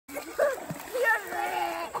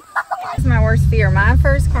worst fear. My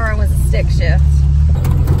first car was a stick shift.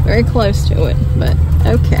 Very close to it, but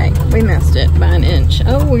okay. We missed it by an inch.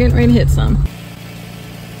 Oh, we're getting ready to hit some.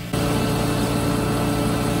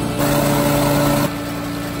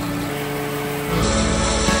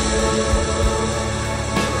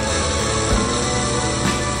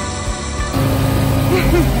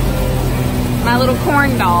 My little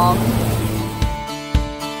corn dog.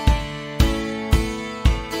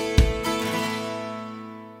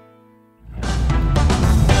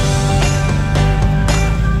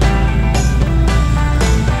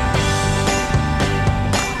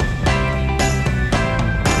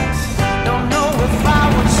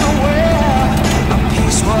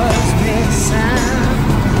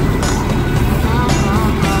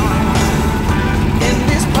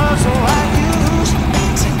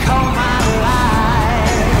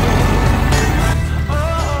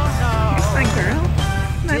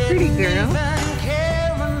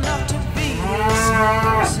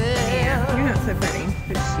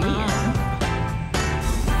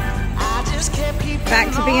 Back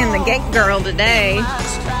to being the gate girl today.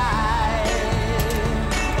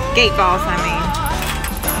 Gate boss, I mean.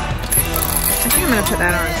 I think I'm gonna put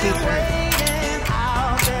that on a t-shirt.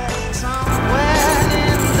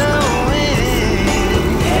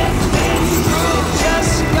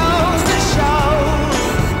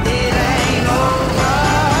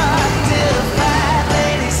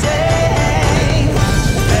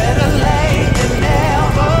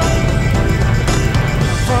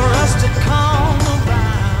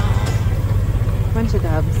 Bunch of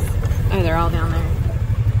doves. Oh, they're all down there.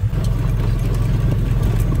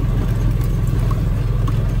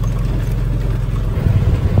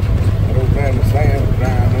 I don't find the sand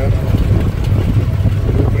drying up.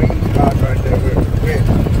 The green spot right there where it's wet.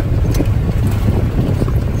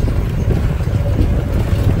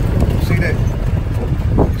 See that?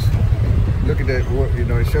 Look at that. You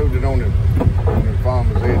know, it shows it on the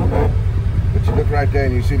farmer's end. But you look right there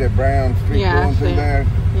and you see that brown streak going through there.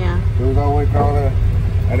 Yeah. Goes all the way across there.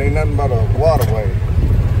 That ain't nothing but a waterway.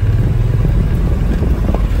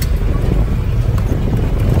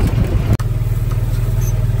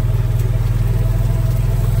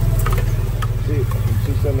 See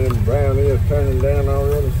some of them brown ears turning down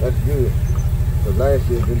already? That's good. Because last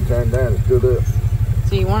year it didn't turn down, it stood up.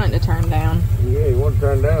 So you want it to turn down? Yeah, you want it to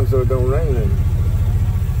turn down so it don't rain in it.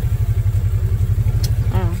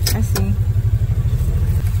 Oh, I see.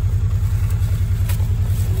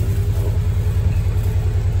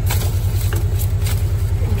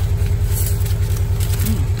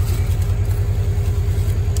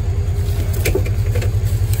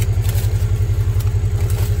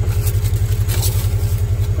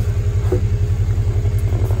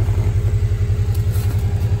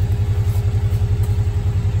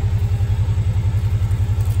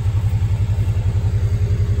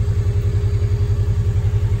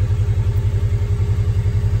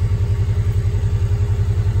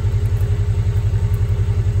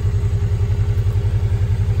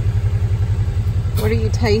 What are you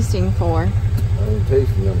tasting for? I ain't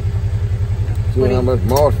tasting them. See how much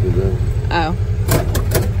moisture is in it. Oh.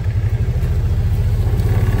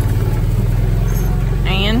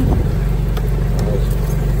 And?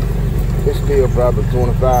 It's still probably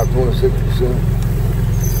 25, 26%.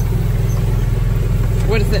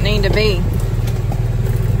 What does it need to be?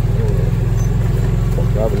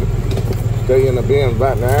 Probably stay in the bin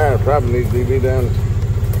about an hour. Probably needs to be down to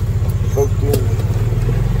 14.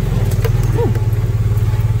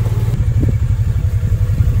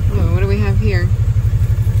 Here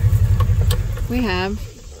we have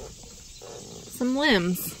some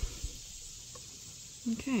limbs.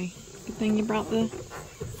 Okay, good thing you brought the,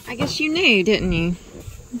 I guess you knew, didn't you?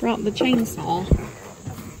 You brought the chainsaw.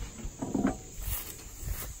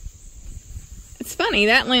 It's funny,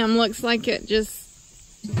 that limb looks like it just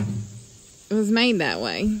was made that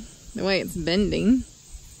way, the way it's bending.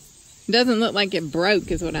 It doesn't look like it broke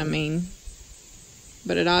is what I mean,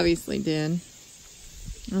 but it obviously did.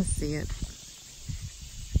 Let's see it.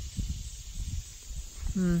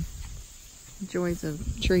 Joys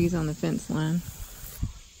of trees on the fence line.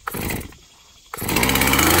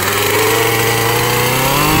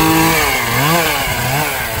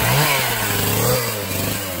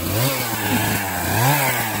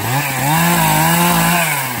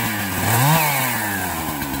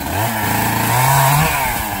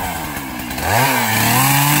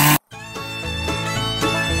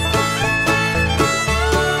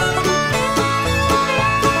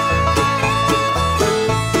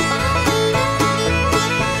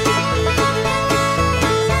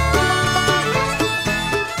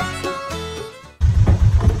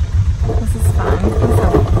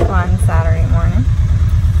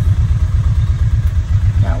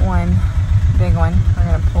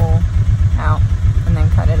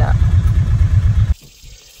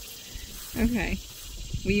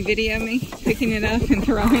 video me picking it up and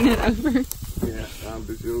throwing it over? Yeah, I'm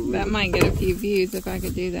just sure. That might get a few views if I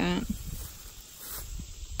could do that.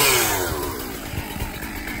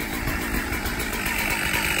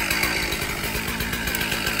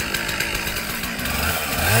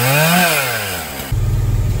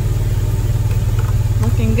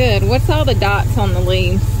 Looking good. What's all the dots on the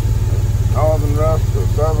leaves? Northern rust or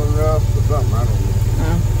southern rust or something, I don't know.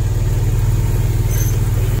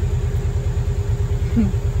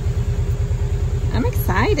 I'm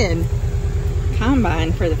excited.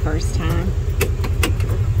 Combine for the first time.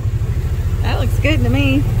 That looks good to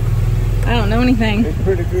me. I don't know anything. It's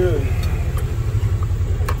pretty good.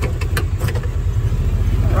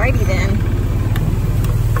 Alrighty then.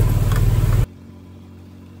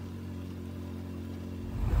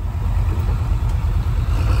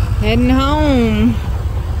 Heading home.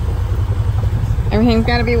 Everything's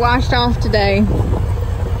got to be washed off today.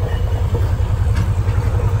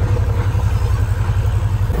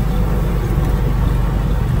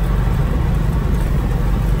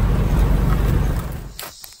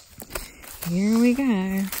 Here we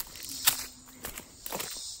go.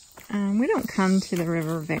 We don't come to the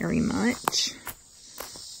river very much.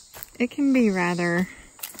 It can be rather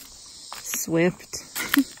swift.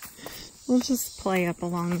 We'll just play up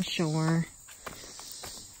along the shore.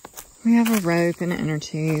 We have a rope and an inner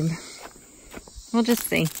tube. We'll just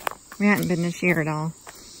see. We haven't been this year at all.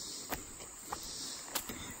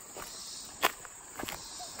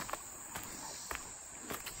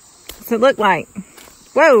 What's it look like?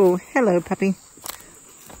 Whoa! Hello, puppy.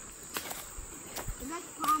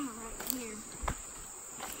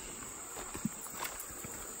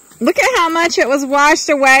 Look at how much it was washed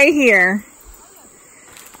away here.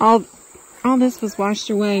 All this was washed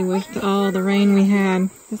away with all the rain we had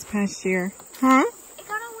this past year. Huh? It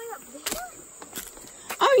got all the way up there?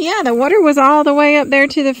 Oh yeah, the water was all the way up there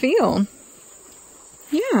to the field.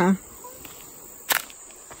 Yeah.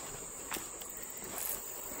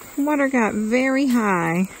 Water got very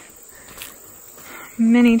high.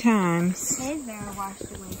 Many times. It is very washed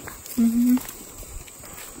away. Mm-hmm.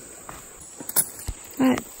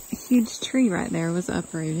 That huge tree right there was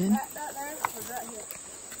uprooted.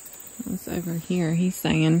 It's over here, he's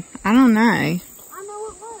saying. I don't know. I know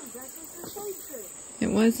it was. That's just a shade tree.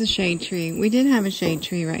 It was a shade tree. We did have a shade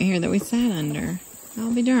tree right here that we sat under.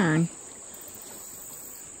 I'll be darned.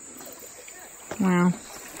 Wow.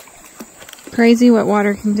 Crazy what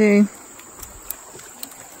water can do.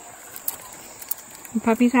 The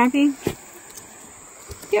puppy's happy?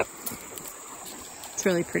 Yep. It's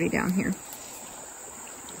really pretty down here.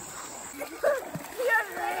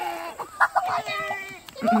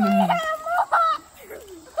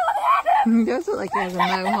 He does look like he has a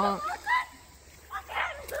mohawk.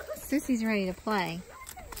 Sissy's ready to play.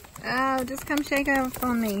 Oh, just come shake it off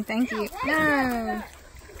on me. Thank you. No.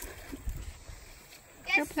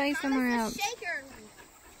 Go play somewhere else.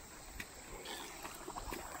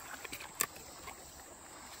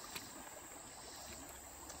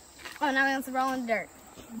 Oh, now he wants to roll in the dirt.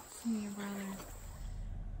 Let's see your brother.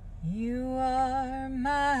 You are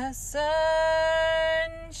my sunshine,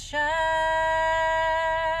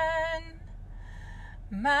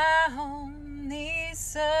 my only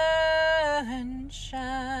sunshine.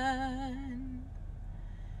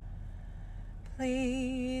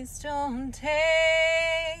 Please don't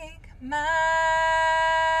take my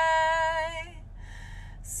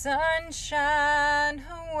sunshine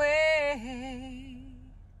away.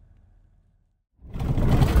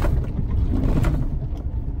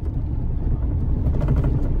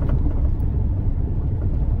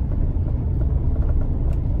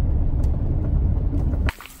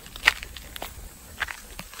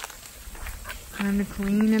 Time to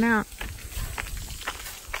clean it out.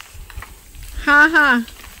 Ha ha.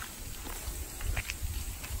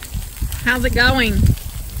 How's it going?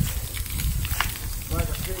 Like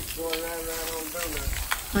a tick going round and round on a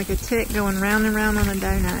donut. Like a tick going round and round on a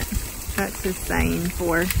donut. That's his saying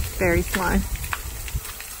for very slow.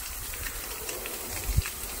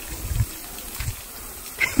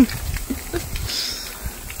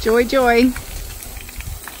 Joy, joy.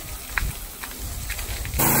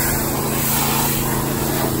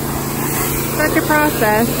 Such a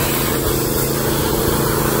process.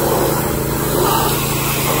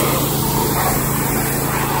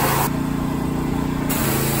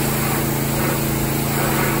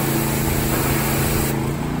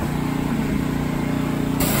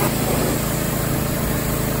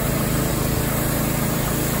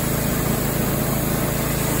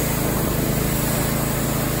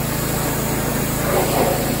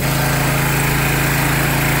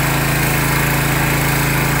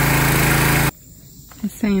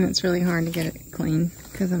 Saying that it's really hard to get it clean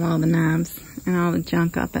because of all the knives and all the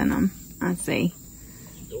junk up in them. I see.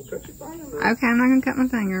 Don't cut your finger. Okay, I'm not going to cut my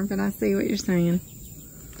finger, but I see what you're saying.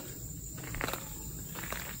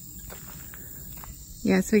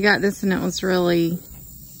 Yes, we got this and it was really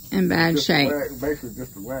in bad shape. Basically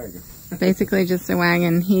just a wagon. Basically just a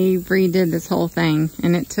wagon. He redid this whole thing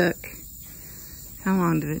and it took, how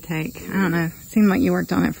long did it take? I don't know. It seemed like you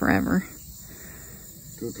worked on it forever.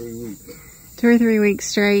 2 or 3 weeks. 2 or 3 weeks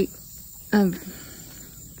straight of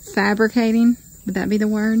fabricating. Would that be the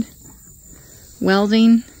word?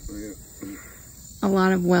 Welding. Yeah. A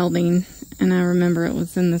lot of welding. And I remember it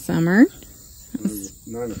was in the summer. It was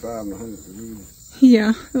 95 and 100 degrees.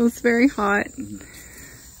 Yeah, it was very hot.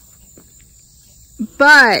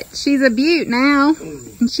 But she's a beaut now,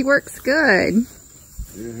 and she works good.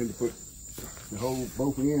 Yeah, I had to put the whole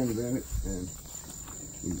both ends in it, and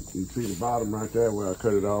you can see the bottom right there where I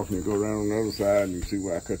cut it off, and you go around on the other side, and you see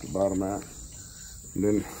where I cut the bottom out. And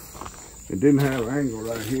then it didn't have an angle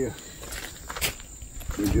right here.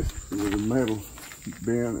 It was a metal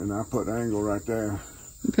bend, and I put the angle right there.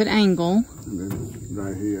 You put angle. And then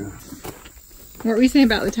right here. What were you saying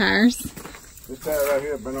about the tires? This tire right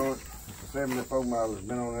here been on it. It's a 74 model. It's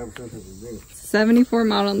been on it ever since it was new. 74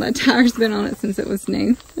 model, and that tire's been on it since it was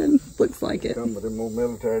new. It looks like it. Come with them more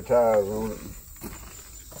military tires on it.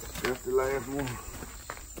 That's the last one.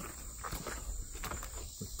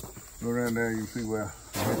 Go around there, you see where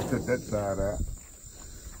I had to cut that side out.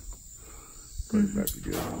 Put it back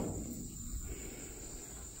together.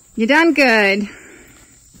 You done good.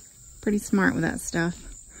 Pretty smart with that stuff.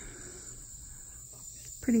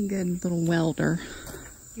 Pretty good little welder.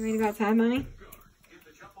 You ready to go outside, Money?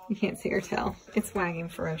 You can't see or tell. It's wagging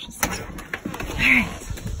ferociously. Alright.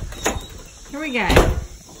 Here we go.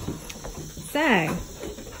 So,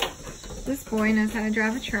 this boy knows how to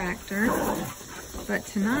drive a tractor. But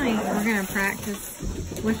tonight, we're going to practice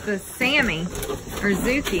with the Sammy, or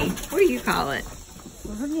Zuki. What do you call it?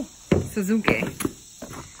 Suzuki.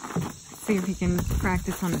 See if he can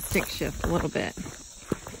practice on the stick shift a little bit.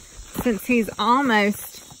 Since he's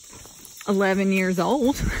almost 11 years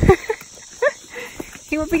old.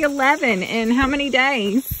 He will be 11 in how many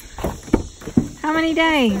days? How many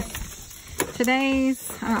days? Today's,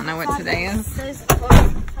 I don't know what today is.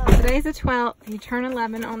 Today's the 12th. You turn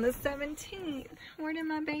 11 on the 17th. Where did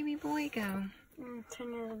my baby boy go?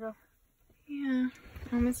 10 years ago. Yeah,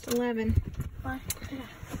 almost 11. What?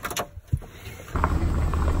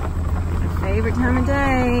 Favorite time of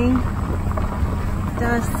day.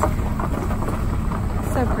 Dusk.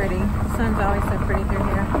 So pretty. The sun's always so pretty through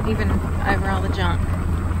here, even over all the junk.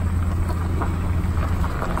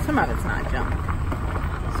 Some of it's not junk.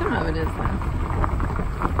 Some of it is though.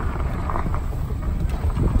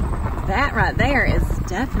 That right there is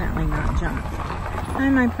definitely not junk. Hi,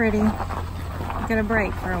 my pretty. I'm gonna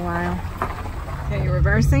break for a while. Okay, you're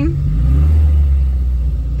reversing.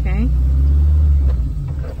 Okay.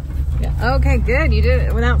 Yeah. Okay, good. You did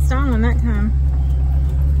it without stalling that time.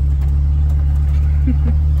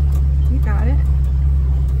 You got it.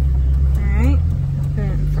 Alright, put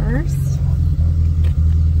it in first.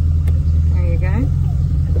 There you go.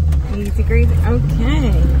 Easy greasy.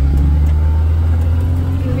 Okay.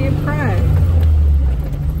 You'll be a pro.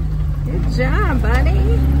 Good job, buddy.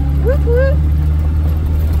 Whoop whoop.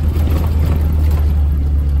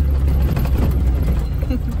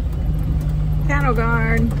 Cattle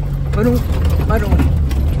guard.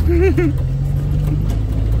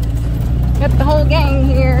 Got the whole gang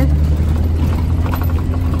here.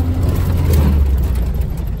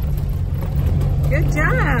 Good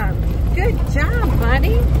job. Good job,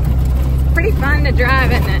 buddy. Pretty fun to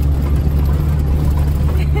drive, isn't it?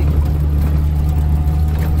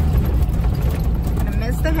 Gonna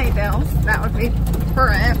miss the hay bales. That would be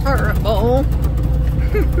preferable.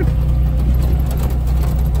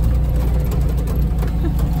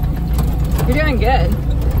 You're doing good.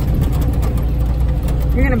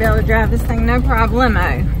 You're gonna be able to drive this thing no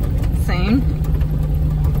problemo soon.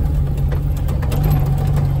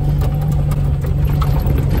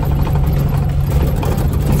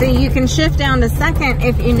 See, you can shift down to second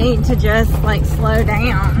if you need to just like slow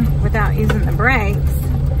down without using the brakes.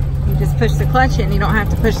 You just push the clutch in. You don't have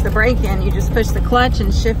to push the brake in. You just push the clutch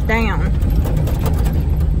and shift down.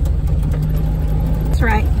 That's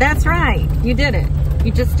right. That's right. You did it.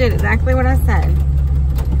 You just did exactly what I said.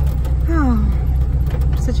 Oh,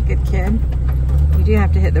 such a good kid. You do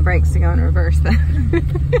have to hit the brakes to go in reverse though.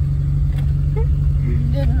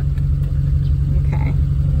 Didn't. Okay.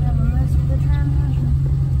 Never messed with the transmission.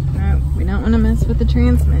 No, we don't want to mess with the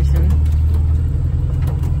transmission.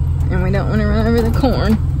 And we don't want to run over the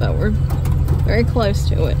corn, but we're very very close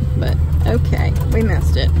to it, but okay. We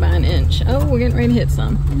missed it by an inch. Oh, we're getting ready to hit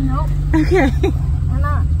some. Nope. Okay. We're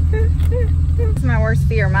not. This is my worst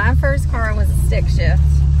fear. My first car was a stick shift.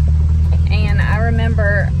 And I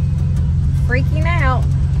remember freaking out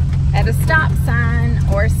at a stop sign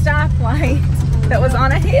or a stoplight that was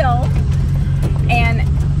on a hill. And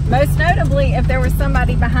most notably, if there was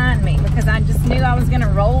somebody behind me, because I just knew I was going to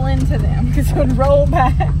roll into them because it would roll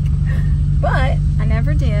back. But I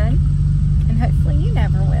never did, and hopefully you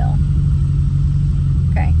never will.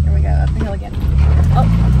 Okay, here we go, up the hill again. Oh.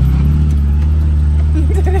 You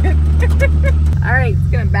did it. All right,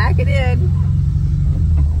 it's going to back it in.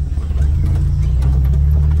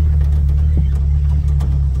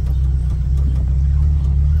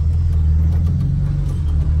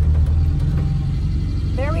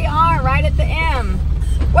 There we are, right at the M.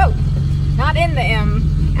 Whoa, not in the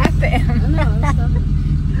M, at the M. No,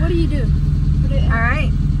 what do you do? All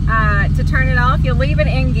right, to turn it off, you'll leave it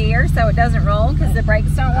in gear so it doesn't roll because the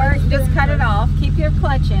brakes don't work. Just cut it off. Keep your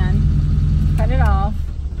clutch in. Cut it off.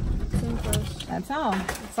 That's all.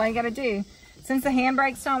 That's all you got to do. Since the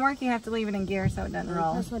handbrakes don't work, you have to leave it in gear so it doesn't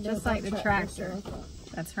roll. Just like the tractor.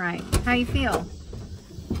 That's right. How you feel?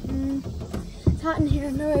 It's hot in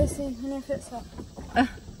here. No AC. And if it's hot.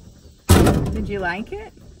 Did you like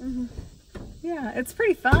it? Yeah, it's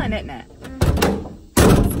pretty fun, isn't it?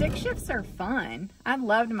 Stick shifts are fun. I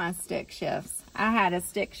loved my stick shifts. I had a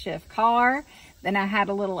stick shift car, then I had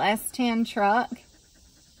a little S10 truck.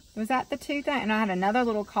 Was that the two things? And I had another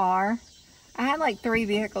little car. I had like 3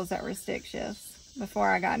 vehicles that were stick shifts before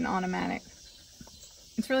I got an automatic.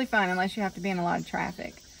 It's really fun unless you have to be in a lot of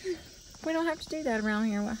traffic. We don't have to do that around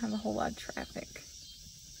here. We'll have a whole lot of traffic.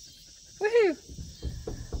 Woohoo!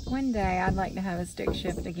 One day I'd like to have a stick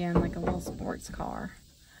shift again, like a little sports car.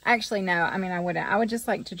 Actually, no, I mean, I wouldn't. I would just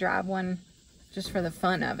like to drive one just for the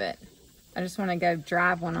fun of it. I just want to go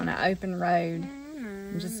drive one on an open road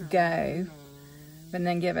and just go, but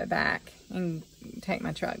then give it back and take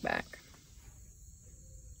my truck back.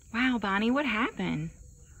 Wow, Bonnie, what happened?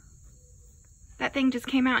 That thing just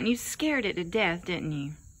came out and you scared it to death, didn't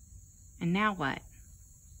you? And now what?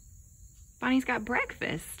 Bonnie's got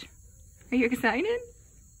breakfast. Are you excited?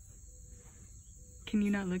 Can you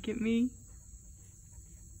not look at me?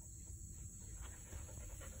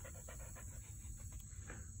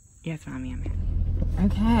 Yes, Mommy, I'm here.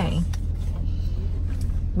 Okay.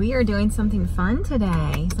 We are doing something fun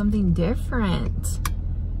today. Something different.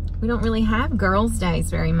 We don't really have girls'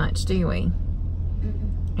 days very much, do we?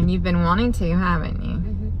 And you've been wanting to, haven't you?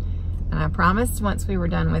 And I promised once we were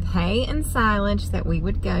done with hay and silage that we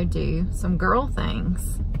would go do some girl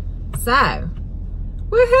things. So,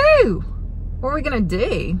 woohoo! What are we gonna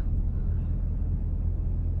do?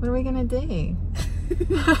 What are we gonna do?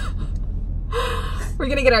 We're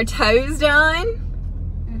gonna get our toes done.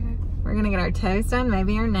 We're gonna get our toes done,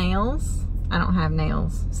 maybe our nails. I don't have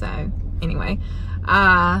nails, so anyway.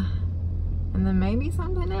 And then maybe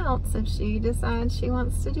something else if she decides she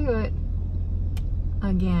wants to do it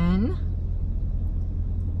again.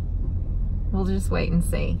 We'll just wait and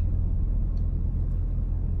see.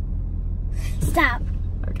 Stop.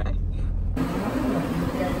 Okay.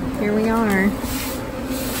 Here we are.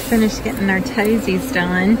 Finished getting our toesies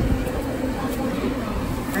done.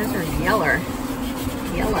 Hers are yellow.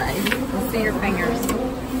 Let's see your fingers.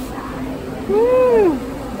 Woo!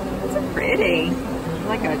 It's pretty. It's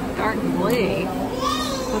like a dark blue.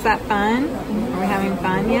 Was that fun? Are we having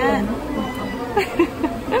fun yet?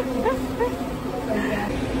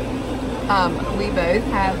 We both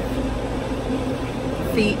have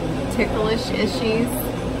feet ticklish issues.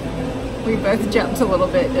 We both jumped a little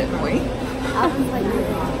bit, didn't we? I was like,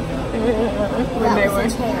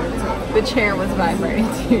 the chair was vibrating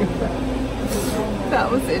too. That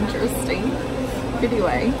was interesting.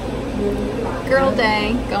 Anyway, girl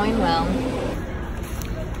day going well.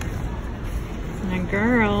 My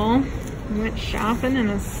girl went shopping in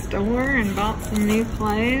a store and bought some new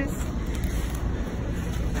clothes.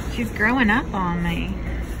 She's growing up on me,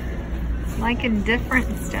 liking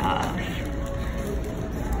different stuff.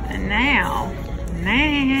 And now,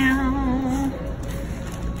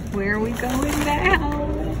 where are we going now?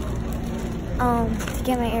 To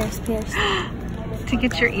get my ears pierced. To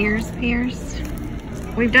get your ears pierced?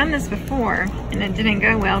 We've done this before, and it didn't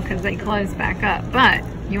go well because they closed back up. But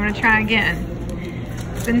you want to try again?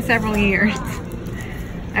 It's been several years.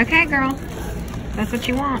 Okay, girl. That's what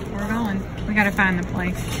you want. We're going. We gotta find the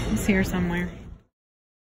place. It's here somewhere.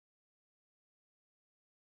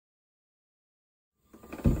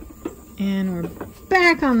 And we're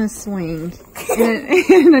back on the swing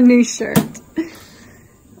in a new shirt.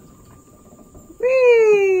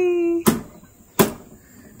 Whee!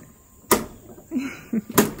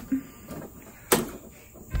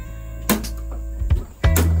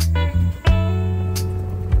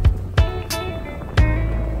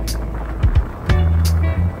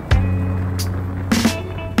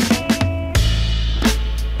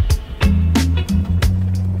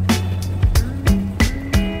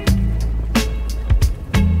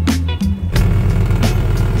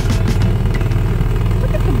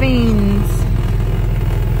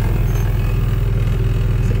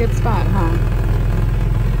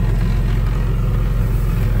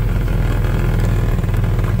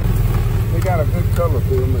 They got a good color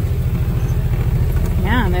to them.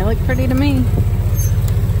 Yeah, they look pretty to me.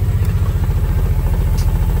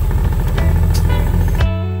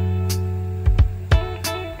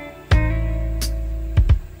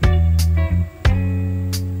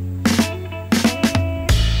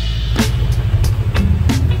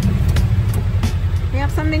 We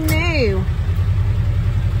have something new.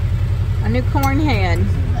 A new corn head. This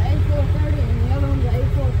is the A430 and the other one's the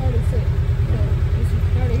A436. So this is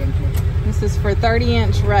 30 inches. This is for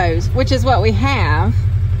 30-inch rows, which is what we have,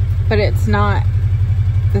 but it's not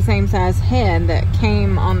the same size head that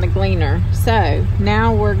came on the gleaner. So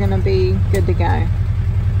now we're gonna be good to go.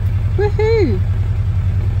 Woohoo!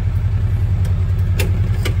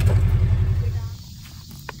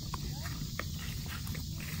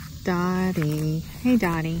 Dottie. Hey,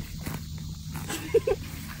 Dottie.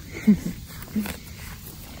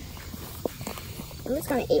 I'm just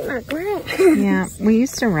gonna eat my grass. Yeah, we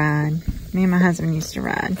used to ride. Me and my husband used to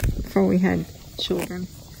ride before we had children.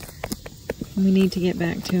 We need to get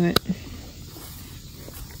back to it.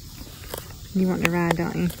 You want to ride,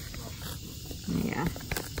 don't you? Yeah.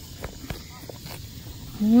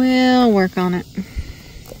 We'll work on it.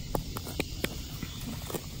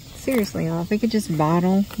 Seriously, y'all, if we could just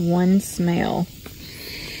bottle one smell.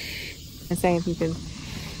 I say if you could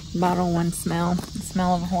bottle one smell, the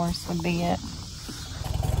smell of a horse would be it.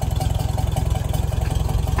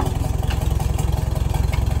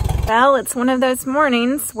 Well, it's one of those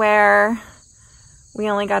mornings where we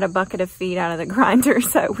only got a bucket of feed out of the grinder,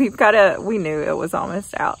 so we knew it was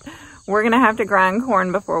almost out. We're gonna have to grind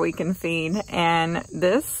corn before we can feed, and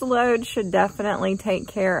this load should definitely take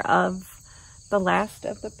care of the last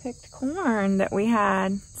of the picked corn that we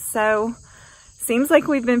had. So, seems like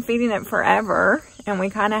we've been feeding it forever, and we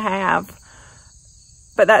kind of have,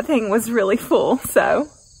 but that thing was really full. So,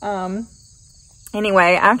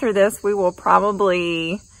 anyway, after this, we will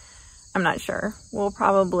probably, I'm not sure, we'll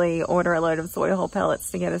probably order a load of soy hull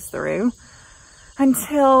pellets to get us through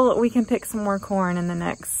until we can pick some more corn in the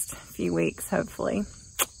next few weeks, hopefully.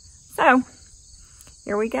 So,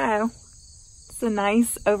 here we go. It's a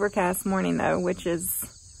nice overcast morning though, which is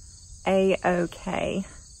a-okay,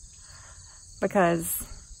 because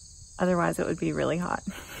otherwise it would be really hot.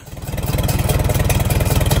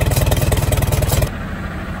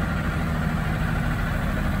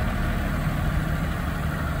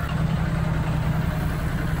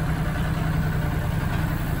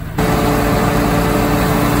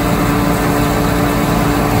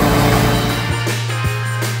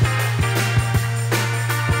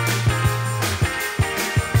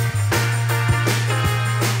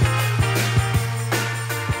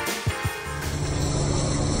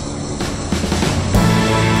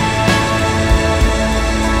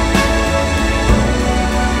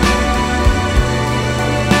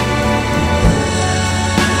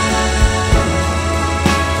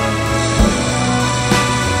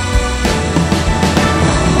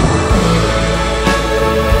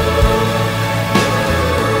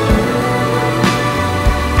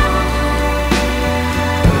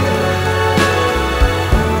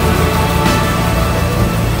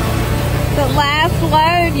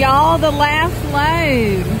 Y'all, the last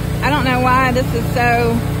load. I don't know why this is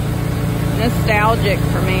so nostalgic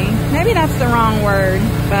for me. Maybe that's the wrong word,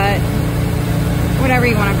 but whatever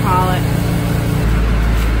you want to call it.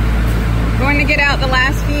 Going to get out the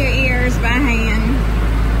last few ears by hand.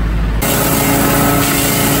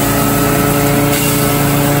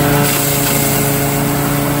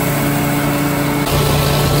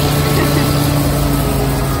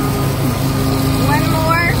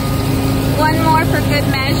 One more for good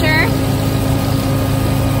measure.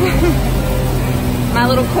 My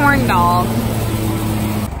little corn dog.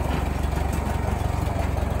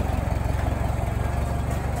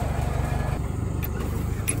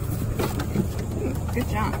 Good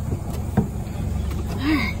job.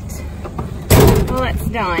 Alright. Well, it's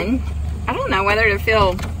done. I don't know whether to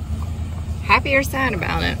feel happy or sad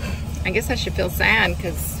about it. I guess I should feel sad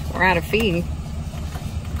because we're out of feed.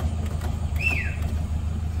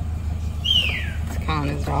 On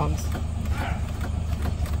his dogs.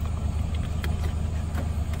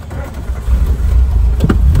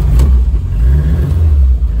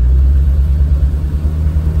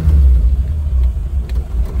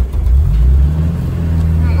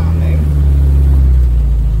 Come on, babe.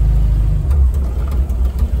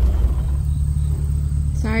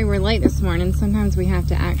 Sorry we're late this morning. Sometimes we have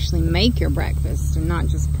to actually make your breakfast and not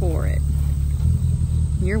just pour it.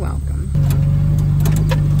 You're welcome.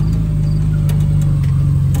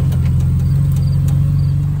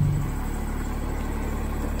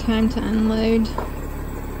 Time to unload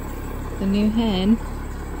the new head.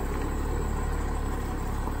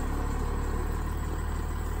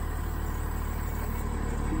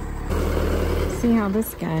 see how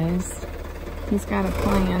this goes. He's got a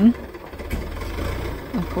plan,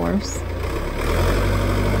 of course.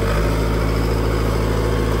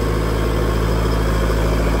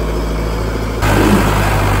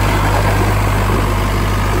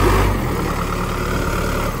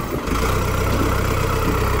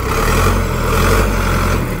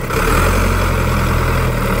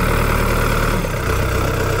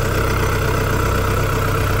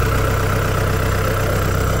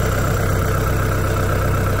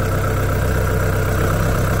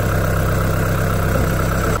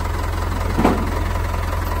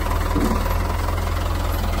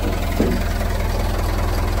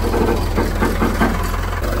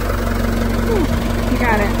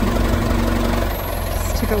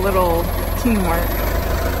 A little teamwork.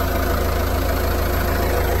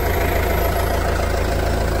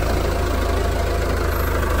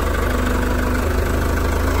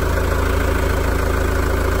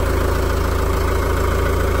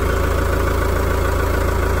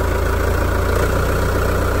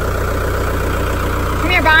 Come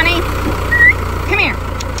here, Bonnie. Come here.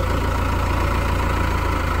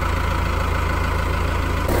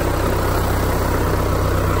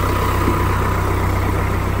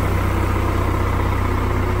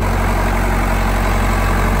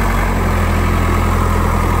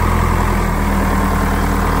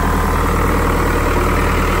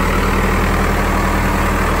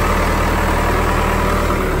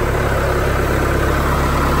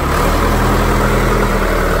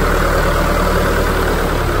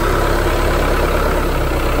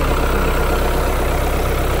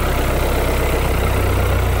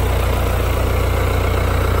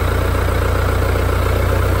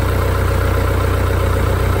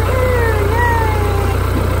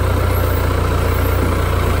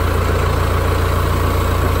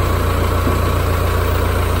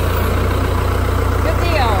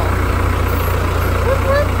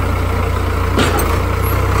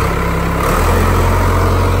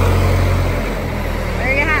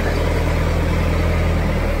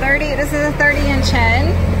 This is a 30-inch head.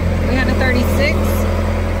 We had a 36,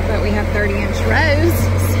 but we have 30-inch rows,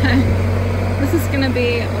 so this is going to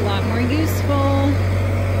be a lot more useful.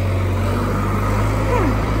 Yeah,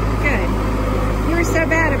 good. You were so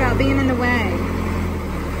bad about being in the way.